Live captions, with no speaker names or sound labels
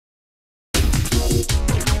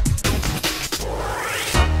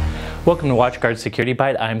Welcome to WatchGuard Security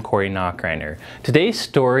Byte. I'm Nachreiner. Today's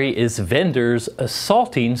story is vendors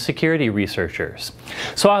assaulting security researchers.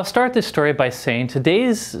 So I'll start this story by saying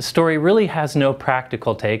today's story really has no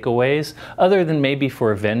practical takeaways other than maybe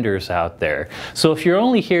for vendors out there. So if you're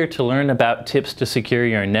only here to learn about tips to secure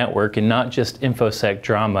your network and not just InfoSec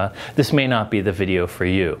drama, this may not be the video for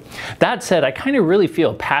you. That said, I kind of really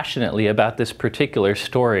feel passionately about this particular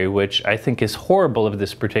story, which I think is horrible of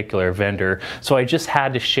this particular vendor. So I just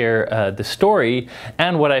had to share the story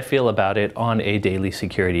and what I feel about it on a daily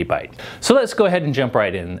security bite. So let's go ahead and jump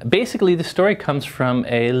right in. Basically, the story comes from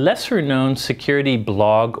a lesser known security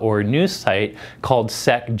blog or news site called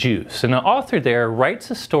SecJuice. And the author there writes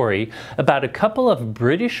a story about a couple of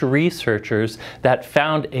British researchers that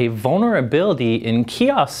found a vulnerability in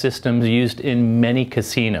kiosk systems used in many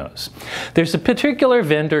casinos. There's a particular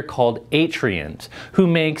vendor called Atrient who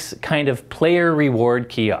makes kind of player reward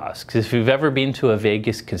kiosks. If you've ever been to a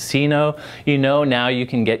Vegas casino, you know now you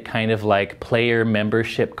can get kind of like player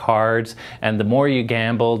membership cards, and the more you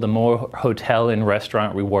gamble, the more hotel and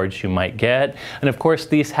restaurant rewards you might get. And of course,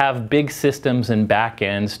 these have big systems and back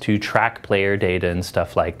ends to track player data and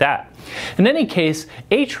stuff like that. In any case,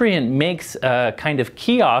 Atrient makes a kind of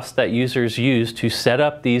kiosk that users use to set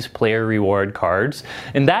up these player reward cards,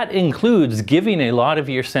 and that includes giving a lot of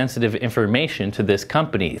your sensitive information to this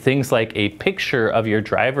company. Things like a picture of your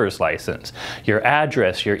driver's license, your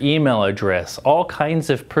address, your email address, all kinds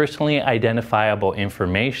of personally identifiable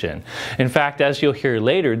information. In fact, as you'll hear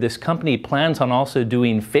later, this company plans on also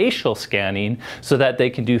doing facial scanning so that they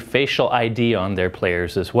can do facial ID on their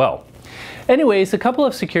players as well. Anyways, a couple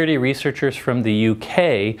of security researchers from the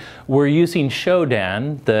UK were using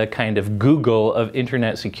Shodan, the kind of Google of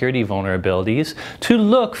internet security vulnerabilities, to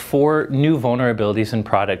look for new vulnerabilities in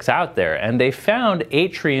products out there. And they found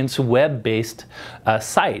Atrient's web-based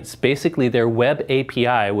sites. Basically, their web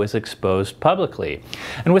API was exposed publicly.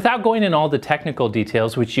 And without going in all the technical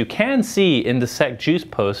details, which you can see in the SecJuice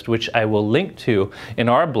post, which I will link to in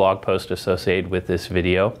our blog post associated with this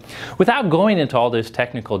video, without going into all those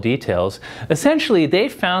technical details, essentially, they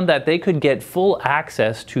found that they could get full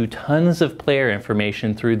access to tons of player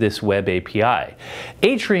information through this web API.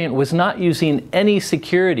 Atrient was not using any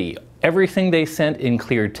security. Everything they sent in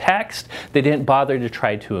clear text. They didn't bother to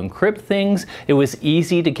try to encrypt things. It was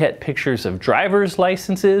easy to get pictures of driver's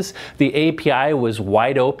licenses. The API was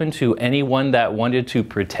wide open to anyone that wanted to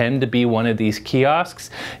pretend to be one of these kiosks.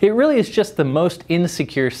 It really is just the most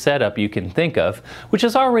insecure setup you can think of, which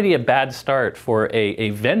is already a bad start for a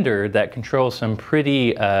vendor that controls some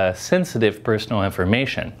pretty sensitive personal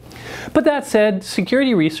information. But that said,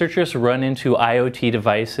 security researchers run into IoT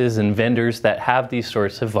devices and vendors that have these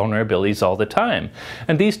sorts of vulnerabilities all the time.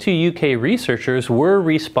 And these two UK researchers were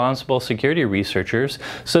responsible security researchers,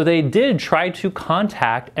 so they did try to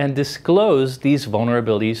contact and disclose these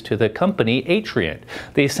vulnerabilities to the company Atrient.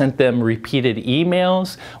 They sent them repeated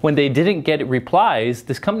emails. When they didn't get replies,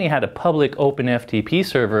 this company had a public open FTP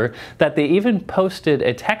server that they even posted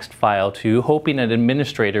a text file to, hoping an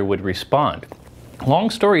administrator would respond.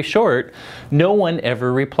 Long story short, no one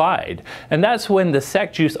ever replied. And that's when the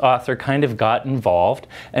SecJuice author kind of got involved,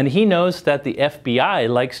 and he knows that the FBI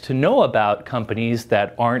likes to know about companies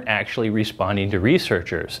that aren't actually responding to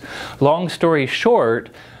researchers. Long story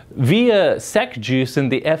short, via SecJuice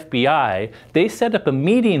and the FBI, they set up a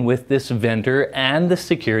meeting with this vendor and the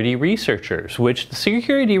security researchers, which the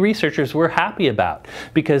security researchers were happy about,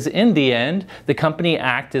 because in the end, the company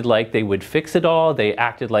acted like they would fix it all. They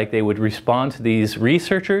acted like they would respond to these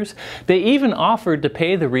researchers. They even offered to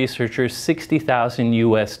pay the researchers $60,000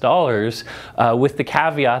 US with the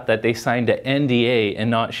caveat that they signed an NDA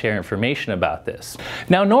and not share information about this.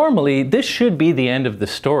 Now, normally, this should be the end of the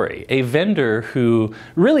story. A vendor who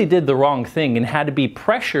really did the wrong thing and had to be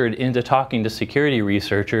pressured into talking to security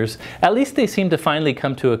researchers, at least they seemed to finally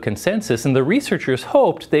come to a consensus, and the researchers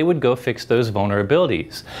hoped they would go fix those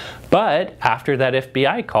vulnerabilities. But after that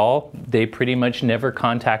FBI call, they pretty much never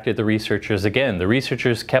contacted the researchers again. The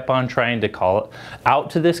researchers kept on trying to call out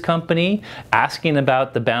to this company, asking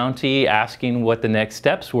about the bounty, asking what the next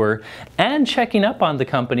steps were, and checking up on the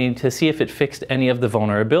company to see if it fixed any of the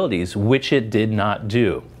vulnerabilities, which it did not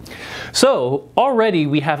do. So already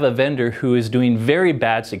we have a vendor who is doing very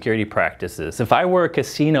bad security practices. If I were a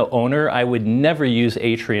casino owner, I would never use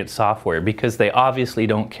Atrient software because they obviously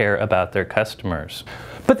don't care about their customers.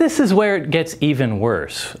 But this is where it gets even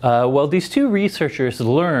worse. Well, these two researchers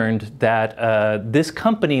learned that this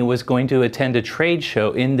company was going to attend a trade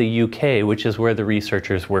show in the UK, which is where the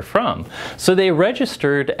researchers were from. So they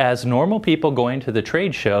registered as normal people going to the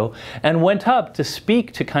trade show and went up to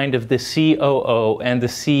speak to kind of the COO and the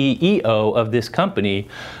CEO of this company.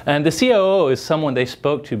 And the COO is someone they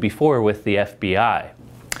spoke to before with the FBI.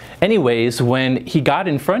 Anyways, when he got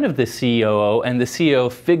in front of the COO and the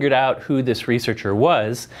CEO figured out who this researcher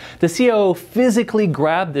was, the COO physically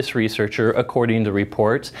grabbed this researcher, according to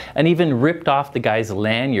reports, and even ripped off the guy's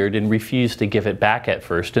lanyard and refused to give it back at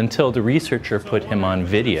first until the researcher put him on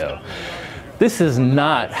video. This is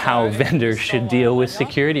not how vendors should deal with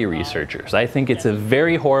security researchers. I think it's a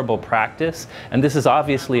very horrible practice, and this is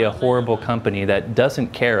obviously a horrible company that doesn't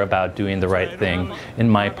care about doing the right thing, in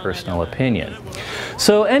my personal opinion.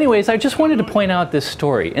 So anyways, I just wanted to point out this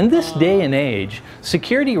story. In this day and age,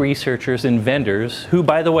 security researchers and vendors, who,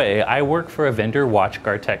 by the way, I work for a vendor,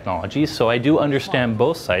 WatchGuard Technologies, so I do understand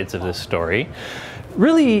both sides of this story.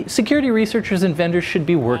 Really, security researchers and vendors should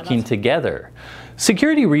be working together.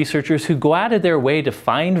 Security researchers who go out of their way to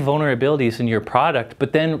find vulnerabilities in your product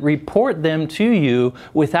but then report them to you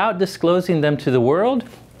without disclosing them to the world,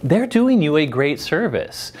 they're doing you a great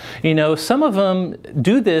service. You know, some of them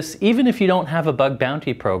do this even if you don't have a bug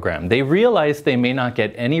bounty program. They realize they may not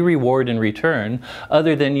get any reward in return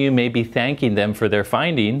other than you may be thanking them for their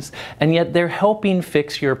findings, and yet they're helping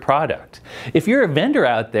fix your product. If you're a vendor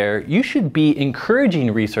out there, you should be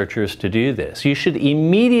encouraging researchers to do this. You should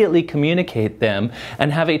immediately communicate them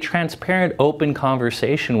and have a transparent, open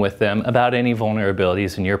conversation with them about any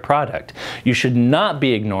vulnerabilities in your product. You should not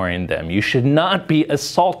be ignoring them. You should not be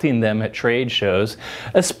assaulting them at trade shows,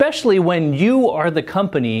 especially when you are the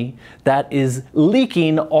company that is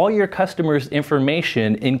leaking all your customers'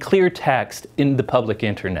 information in clear text in the public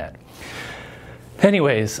internet.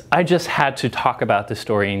 Anyways, I just had to talk about the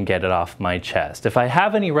story and get it off my chest. If I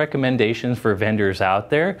have any recommendations for vendors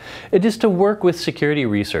out there, it is to work with security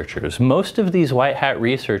researchers. Most of these white hat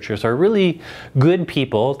researchers are really good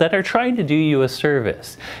people that are trying to do you a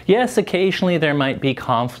service. Yes, occasionally there might be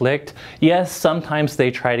conflict. Yes, sometimes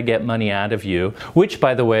they try to get money out of you, which,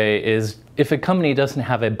 by the way, is if a company doesn't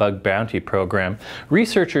have a bug bounty program,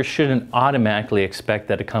 researchers shouldn't automatically expect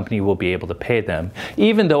that a company will be able to pay them,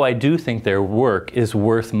 even though I do think their work is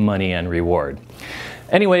worth money and reward.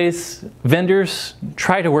 Anyways, vendors,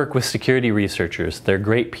 try to work with security researchers. They're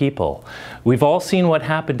great people. We've all seen what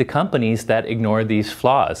happened to companies that ignore these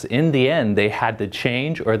flaws. In the end, they had to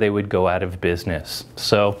change or they would go out of business.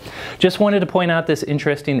 So just wanted to point out this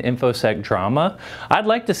interesting InfoSec drama. I'd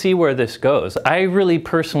like to see where this goes. I really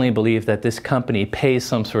personally believe that this company pays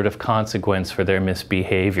some sort of consequence for their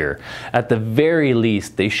misbehavior. At the very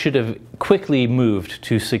least, they should have quickly moved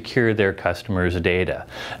to secure their customers' data.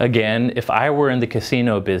 Again, if I were in the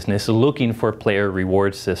casino business looking for player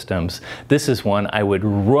reward systems, this is one I would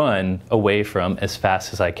run away from as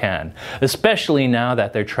fast as I can, especially now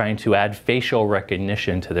that they're trying to add facial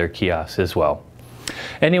recognition to their kiosks as well.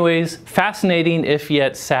 Anyways, fascinating if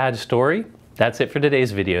yet sad story. That's it for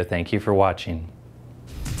today's video. Thank you for watching.